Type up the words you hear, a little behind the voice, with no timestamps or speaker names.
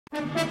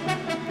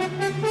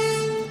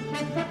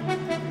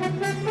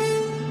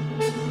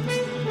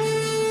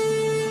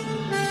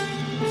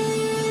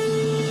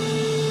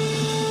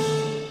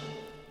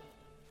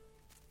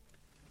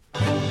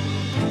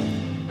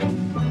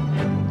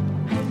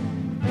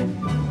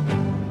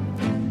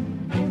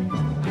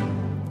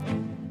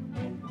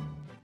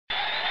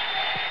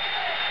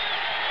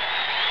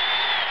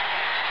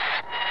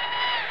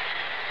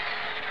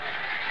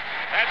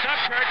That's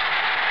Upchurch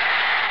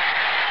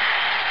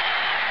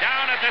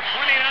down at the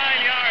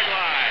 29-yard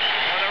line.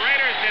 Well, the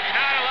Raiders did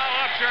not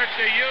allow Upchurch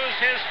to use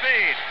his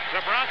speed.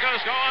 The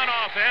Broncos go on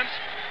offense.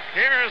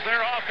 Here's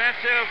their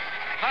offensive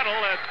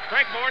huddle at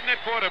Craig Morton at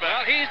quarterback.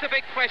 Well, he's the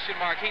big question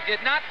mark. He did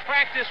not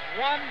practice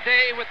one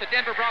day with the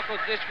Denver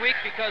Broncos this week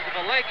because of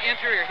a leg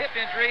injury or hip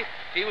injury.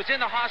 He was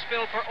in the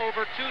hospital for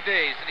over 2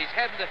 days, and he's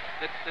had the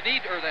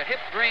knee or the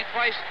hip drained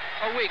twice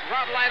a week.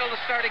 Rob Lytle, the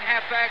starting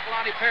halfback,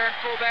 Lonnie Perrin,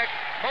 fullback,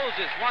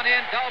 Moses one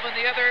end, Dalvin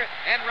the other,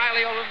 and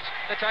Riley Owens,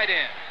 the tight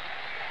end.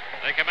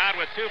 They come out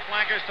with two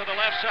flankers to the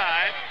left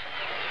side.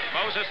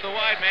 Moses, the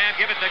wide man,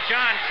 give it to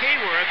John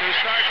Keyworth, who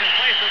starts in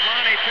place of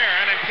Lonnie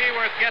Perrin, and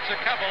Keyworth gets a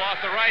couple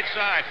off the right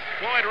side.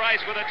 Floyd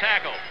Rice with a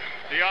tackle.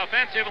 The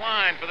offensive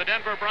line for the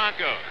Denver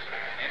Broncos.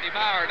 Andy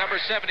Bauer,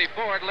 number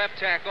 74 at left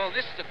tackle.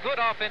 This is a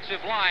good offensive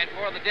line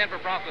for the Denver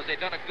Broncos.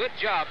 They've done a good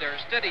job. They're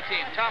a steady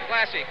team. Tom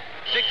Glassy,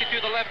 62,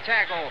 the left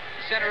tackle.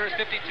 The center is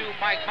 52,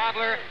 Mike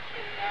Modler.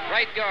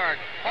 Right guard,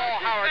 Paul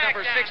Howard,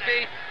 number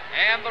 60,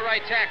 and the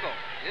right tackle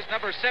is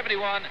number 71,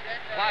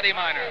 Lottie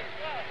Miner.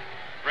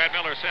 Brad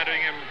Miller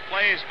sending him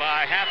plays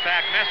by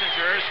halfback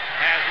messengers.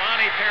 Has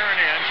Lonnie Perrin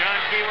in.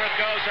 John Keyworth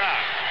goes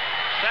out.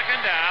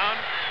 Second down,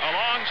 a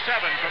long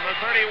 7 from the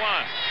 31.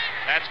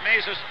 That's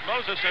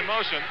Moses in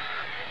motion.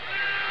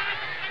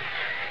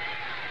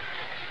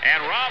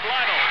 And Rob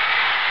Lytle,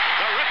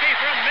 the rookie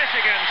from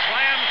Michigan,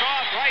 slams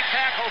off right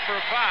tackle for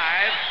 5.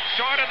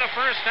 Short of the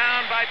first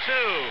down by 2.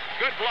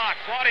 Good block.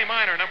 Lottie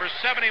Miner, number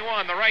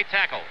 71, the right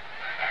tackle.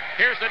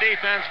 Here's the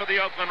defense for the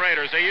Oakland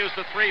Raiders. They use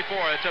the 3-4.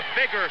 It's a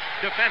bigger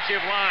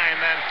defensive line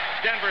than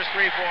Denver's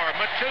 3-4.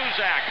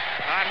 Matuzak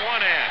on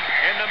one end.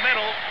 In the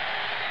middle,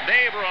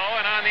 Navro,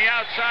 and on the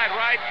outside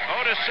right,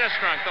 Otis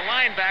Sistrunk. The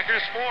linebackers,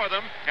 4 of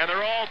them, and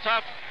they're all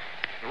tough.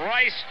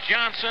 Rice,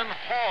 Johnson,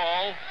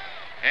 Hall,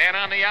 and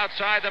on the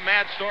outside, the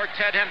Mad Stork,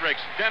 Ted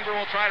Hendricks. Denver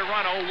will try to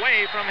run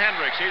away from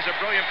Hendricks. He's a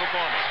brilliant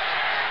performer.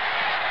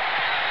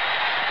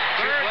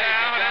 Third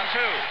down and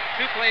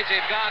 2. 2 plays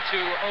they've gone to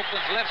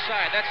Oakland's left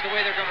side. That's the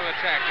way they're going to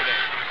attack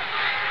today.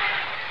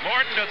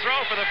 Morton to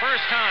throw for the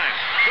first time.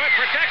 Good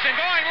protection,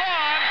 going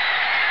long.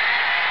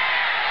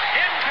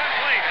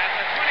 Incomplete at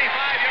the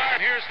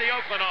 25-yard. Here's the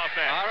Oakland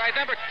offense. All right,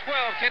 number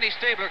 12, Kenny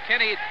Stabler.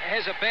 Kenny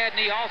has a bad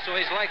knee also.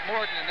 He's like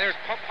Morton, and there's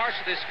parts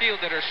of this field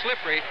that are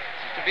slippery.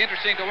 It'll be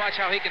interesting to watch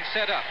how he can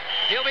set up.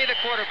 He'll be the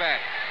quarterback.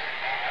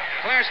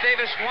 Clarence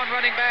Davis, one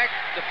running back.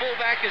 The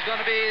fullback is going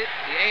to be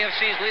the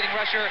AFC's leading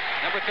rusher,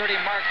 number 30,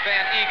 Mark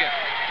Van Egan.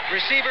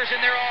 Receivers,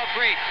 and they're all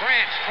great.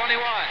 Branch, 21.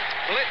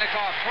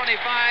 Blitnikoff,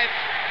 25.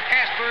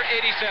 Casper,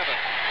 87.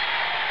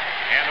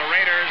 And the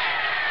Raiders'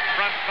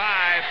 front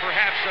 5,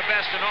 perhaps the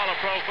best in all of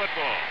pro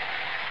football.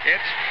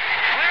 It's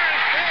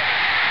Clarence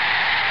Davis.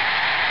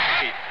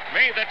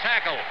 Made the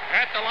tackle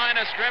at the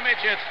line of scrimmage.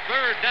 It's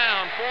third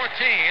down, 14,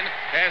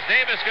 as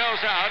Davis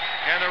goes out,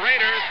 and the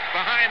Raiders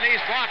behind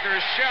these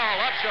blockers, Shell,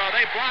 Upshaw,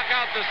 they block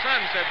out the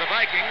sun, said the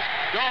Vikings.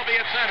 Dolby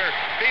at center,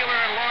 Beeler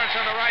and Lawrence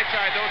on the right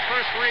side. Those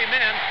first 3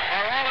 men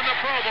are all in the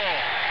Pro Bowl.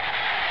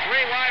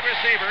 3 wide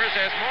receivers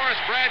as Morris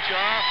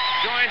Bradshaw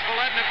joins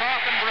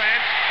Biletnikoff and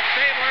Branch.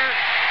 Stabler,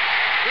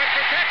 good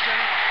protection,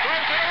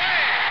 throws it away.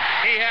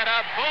 He had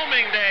a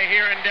booming day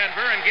here in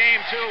Denver in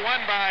game 2,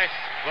 won by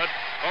the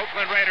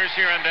Oakland Raiders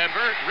here in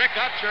Denver. Rick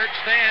Upchurch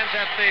stands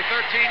at the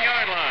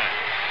 13-yard line.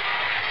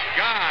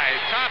 Guy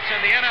tops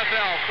in the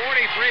NFL,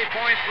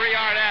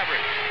 43.3-yard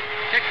average.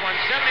 Kicked one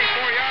 74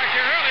 yards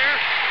here earlier,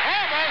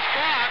 almost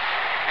blocked,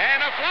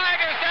 and a flag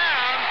is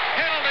down.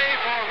 Penalty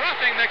for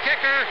roughing the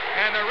kicker,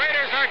 and the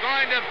Raiders are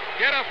going to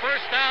get a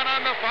first down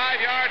on the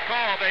 5-yard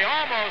call. They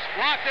almost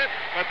blocked it,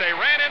 but they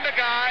ran into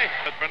Guy.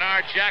 But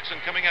Bernard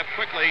Jackson coming up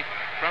quickly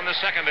from the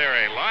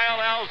secondary. Lyle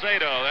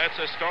Alzado, that's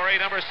a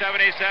story, number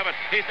 77.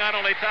 He's not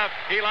only tough,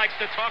 he likes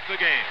to talk the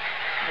game.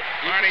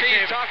 You can see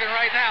he's talking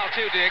right now,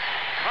 too, Dick.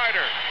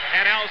 Carter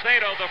and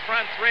Alzado, the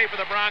front 3 for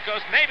the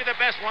Broncos, maybe the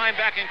best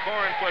linebacking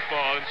core in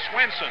football. And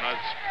Swenson, a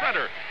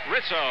sprinter,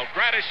 Rizzo,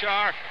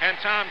 Gradishar, and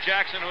Tom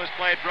Jackson, who has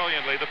played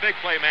brilliantly. The big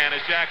play man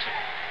is Jackson.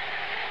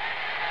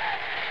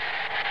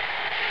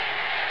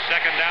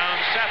 Second down,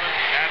 7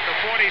 at the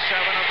 47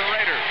 of the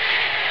Raiders.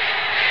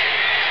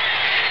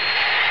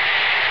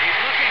 He's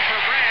looking for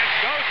Branch,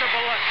 goes to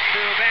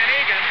Van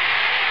Egan.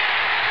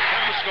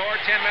 Couldn't score,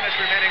 10 minutes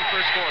remaining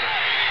first quarter.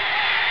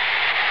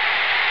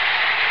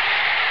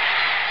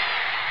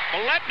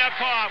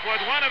 Biletnikoff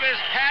with one of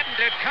his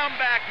patented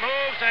comeback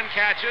moves and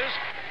catches.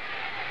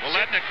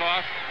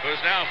 Biletnikoff, who's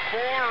now 4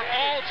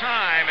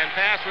 all-time in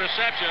pass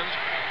receptions,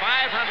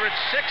 569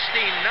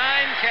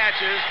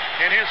 catches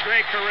in his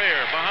great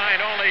career,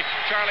 behind only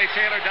Charlie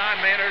Taylor, Don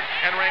Maynard,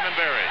 and Raymond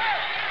Berry.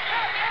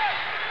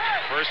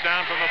 First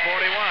down from the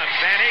 41.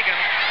 Van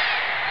Egan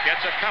gets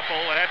a couple.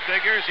 That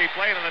figures he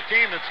played on the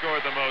team that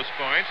scored the most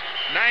points.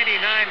 99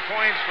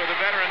 points for the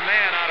veteran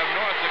man out of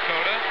North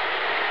Dakota,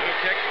 who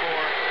kicked for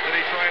the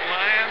Detroit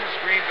Lions,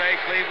 Green Bay,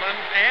 Cleveland,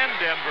 and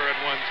Denver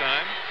at one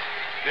time.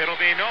 It'll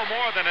be no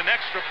more than an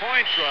extra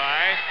point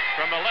try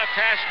from the left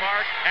hash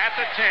mark at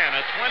the 10,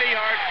 a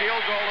 20-yard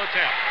field goal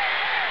attempt.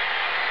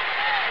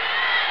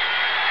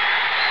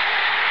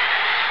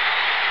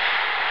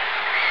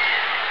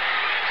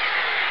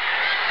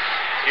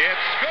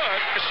 It's good.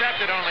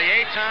 Intercepted only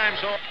 8 times.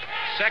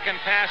 Second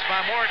pass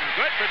by Morton.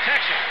 Good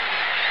protection.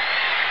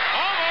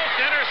 Almost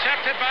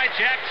intercepted by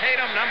Jack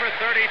Tatum, number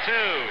 32.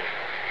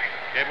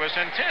 It was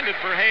intended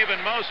for Haven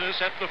Moses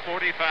at the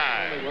 45.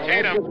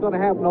 Tatum. It's going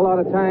to happen a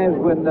lot of times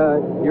when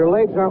your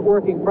legs aren't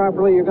working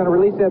properly. You're going to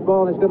release that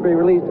ball and it's going to be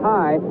released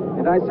high.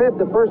 And I said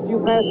the first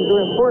few passes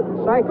are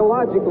important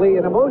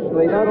psychologically and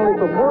emotionally, not only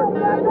for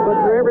Morton,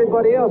 but for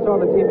everybody else on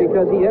the team,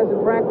 because he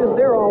hasn't practiced.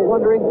 They're all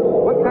wondering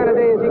what kind of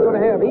day is he going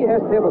to have. He has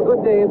to have a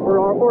good day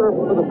for our order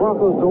for the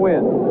Broncos to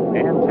win.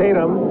 And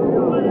Tatum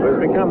has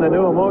become the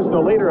new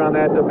emotional leader on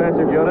that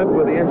defensive unit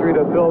with the injury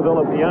to Phil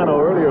Villapiano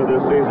earlier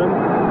this season.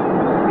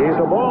 He's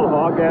a ball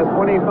hawk, has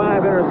 25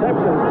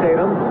 interceptions,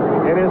 Tatum,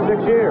 in his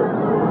 6 years.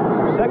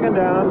 Second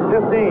down,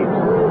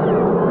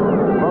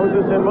 15.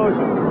 Moses in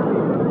motion.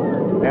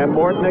 And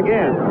Morton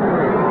again.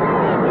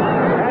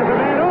 Has a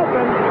man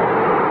open.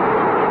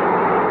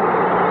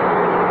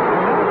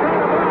 And that's out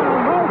of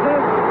bounds.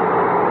 Moses.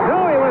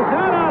 No, he was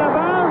not out of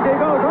bounds. He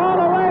goes all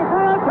the way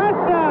for a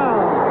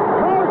touchdown.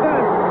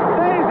 Moses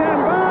stays in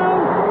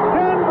bounds.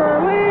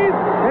 Denver leads,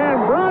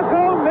 and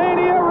Bronco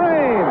Mania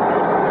reigns.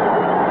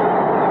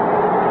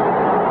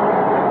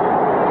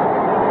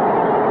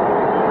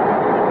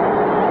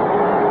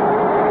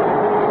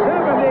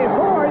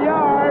 74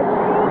 yards.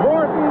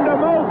 Morton to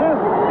Moses.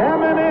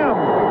 M&M.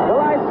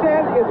 Well, I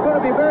said it's going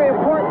to be very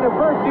important the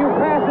first few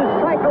passes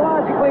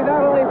psychologically,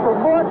 not only for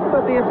Morton,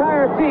 but the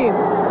entire team.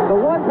 The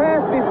one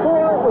pass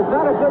before was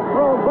not a good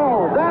thrown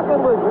ball. That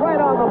one was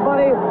right on the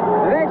money.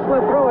 An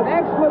excellent throw, an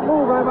excellent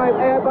move, I might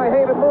add, by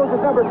Haven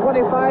Moses, number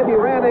 25. He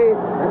ran an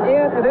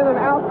in and then an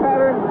out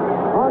pattern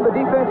on the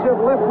defensive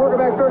left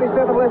quarterback,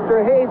 37,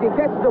 Lester Hayes. He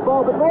catches the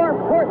ball, but more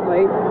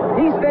importantly,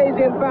 he stays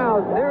in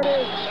bounds. There it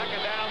is.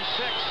 Second down,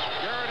 6.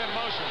 Garrett in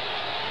motion.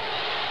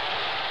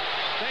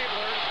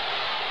 Stabler.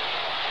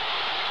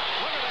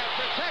 Look at that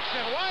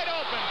protection. Wide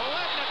open.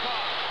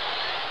 Biletnikoff.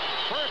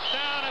 First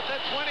down at the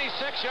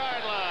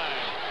 26-yard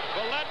line.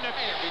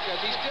 Biletnikoff. Because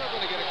he's still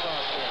going to get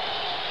across there.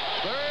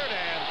 Third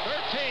and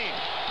 13.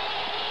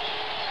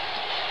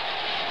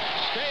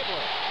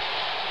 Stabler.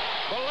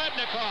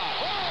 Biletnikoff.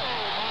 Oh,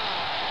 my.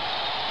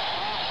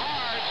 A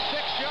hard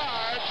 6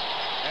 yards,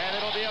 and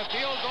it'll be a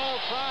field goal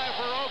try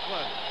for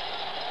Oakland.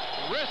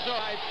 Rizzo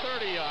at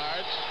 30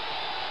 yards.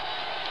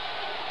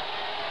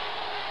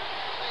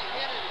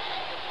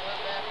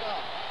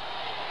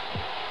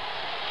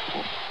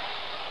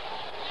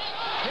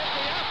 Hit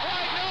the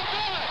upright, no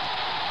good.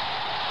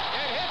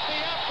 It hit the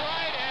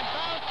upright and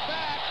bounced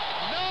back,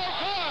 no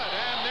good.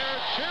 And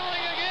they're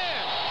cheering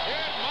again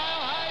here at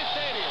Mile High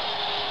Stadium.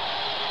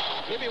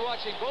 He'll be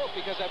watching both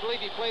because I believe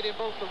he played in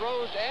both the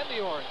Rose and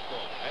the Orange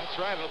Bowl. That's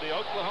right. It'll be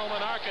Oklahoma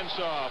and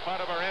Arkansas,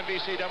 part of our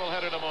NBC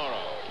doubleheader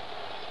tomorrow.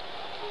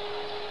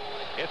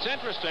 It's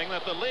interesting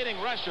that the leading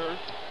rusher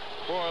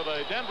for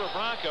the Denver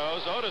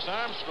Broncos, Otis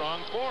Armstrong,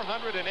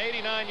 489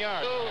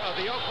 yards of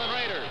the Oakland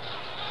Raiders.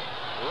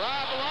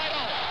 Rob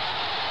Lytle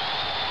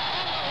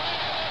on the way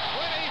to the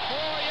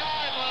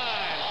 24-yard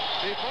line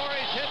before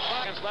he's hit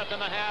by left in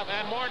the half,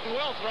 and Morton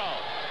will throw.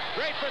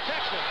 Great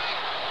protection.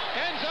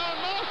 End zone,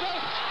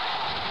 Moses.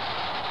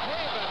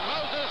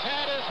 Moses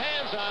had his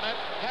hands on it,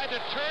 had to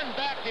turn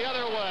back the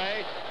other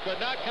way, could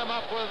not come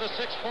up with the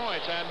 6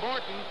 points, and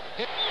Morton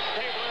hit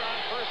Stabler on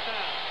first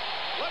down.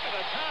 Look at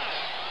the time.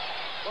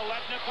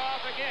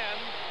 Biletnikoff again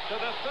to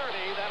the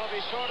 30. That'll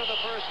be short of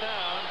the first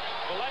down.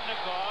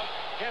 Biletnikoff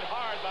hit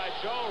hard by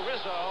Joe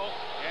Rizzo,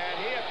 and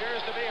he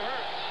appears to be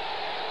hurt.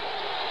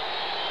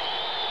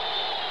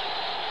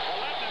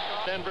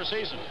 Biletnikoff. Denver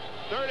season.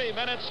 30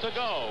 minutes to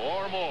go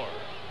or more.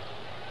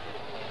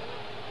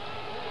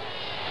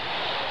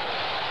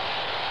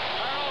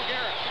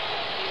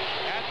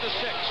 The 6,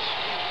 20, 30,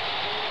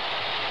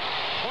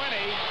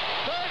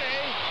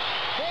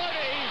 40,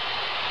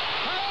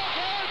 Kyle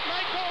Garrett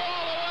might go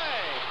all the way.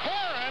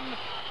 Heron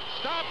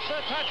stops the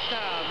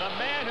touchdown. The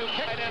man who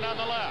kicked it in on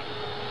the left.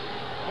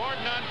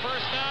 Morton on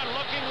first down,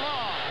 looking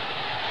long.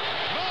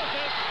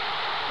 Moses,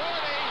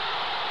 40,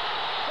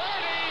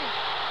 30,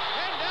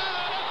 and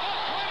down at the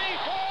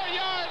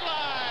 24-yard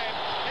line.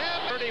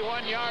 And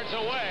 31 yards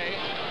away.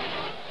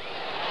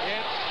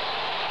 It's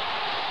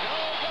no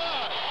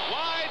good.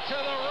 Wide to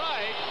the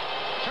right.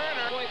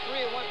 3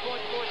 at 1.4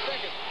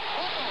 seconds.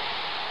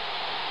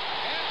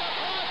 And the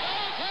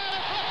Broncos had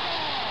a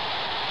football.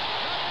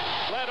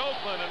 Led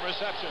Oakland in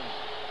reception.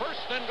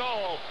 First and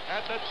goal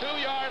at the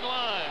 2-yard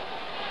line.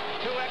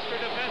 2 extra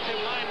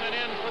defensive linemen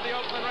in for the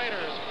Oakland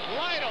Raiders.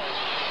 Lytle.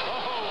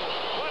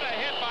 Oh, what a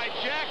hit by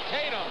Jack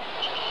Tatum.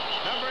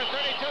 Number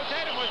 32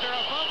 Tatum. Was there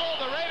a fumble?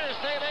 The Raiders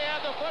say they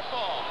had the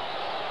football.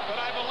 But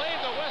I believe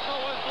the whistle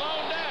was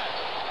blown dead.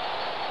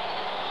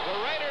 The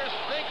Raiders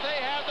think they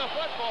have the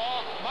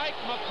football. Mike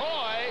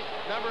McCoy,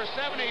 number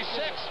 76,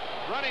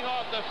 running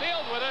off the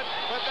field with it,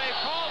 but they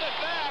called it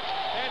back,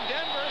 and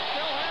Denver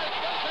still has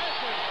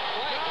possession.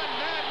 John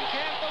Madden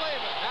can't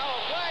believe it. Now a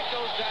flag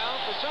goes down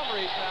for some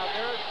reason out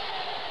there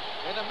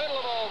in the middle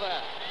of all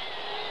that.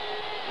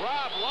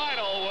 Rob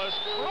Lytle was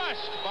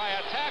crushed by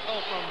a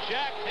tackle from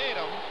Jack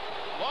Tatum.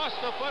 Lost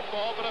the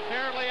football, but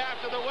apparently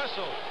after the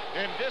whistle.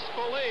 In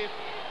disbelief,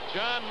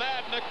 John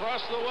Madden across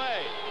the way.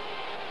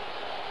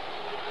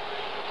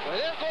 Well,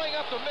 they're going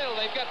up the middle.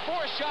 They've got 4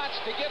 shots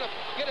to get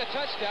a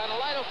touchdown, and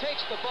Lytle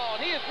takes the ball,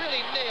 and he is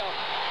really nailed.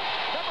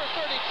 Number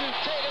 32,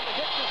 Tatum,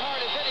 hits as hard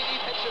as any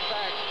defensive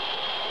back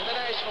in the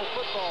National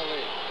Football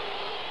League.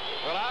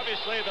 Well,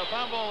 obviously, the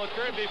fumble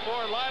occurred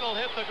before Lytle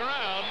hit the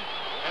ground,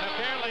 and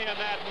apparently in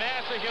that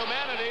mass of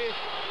humanity,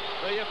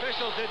 the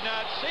officials did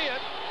not see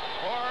it,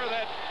 or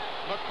that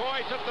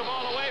McCoy took the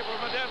ball away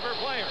from a Denver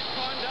player.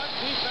 Conduct,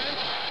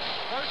 defense,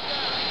 first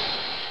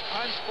down.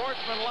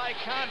 Unsportsmanlike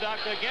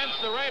conduct against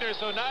the Raiders,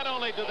 so not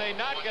only do they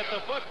not get the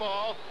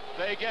football,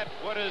 they get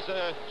what is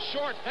a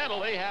short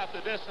penalty, half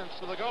the distance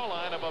to the goal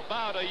line of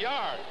about a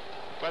yard.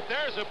 But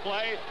there's a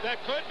play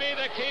that could be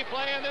the key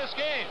play in this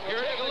game.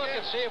 We'll take a look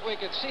and see if we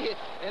can see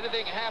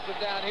anything happen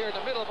down here in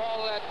the middle of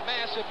all that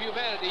massive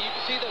humanity. You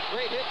can see the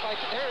great hit by,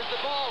 there's the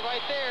ball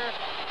right there.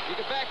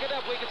 You can back it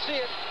up, we can see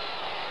it.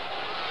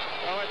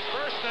 So it's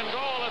first and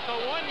goal at the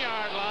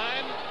 1-yard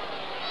line.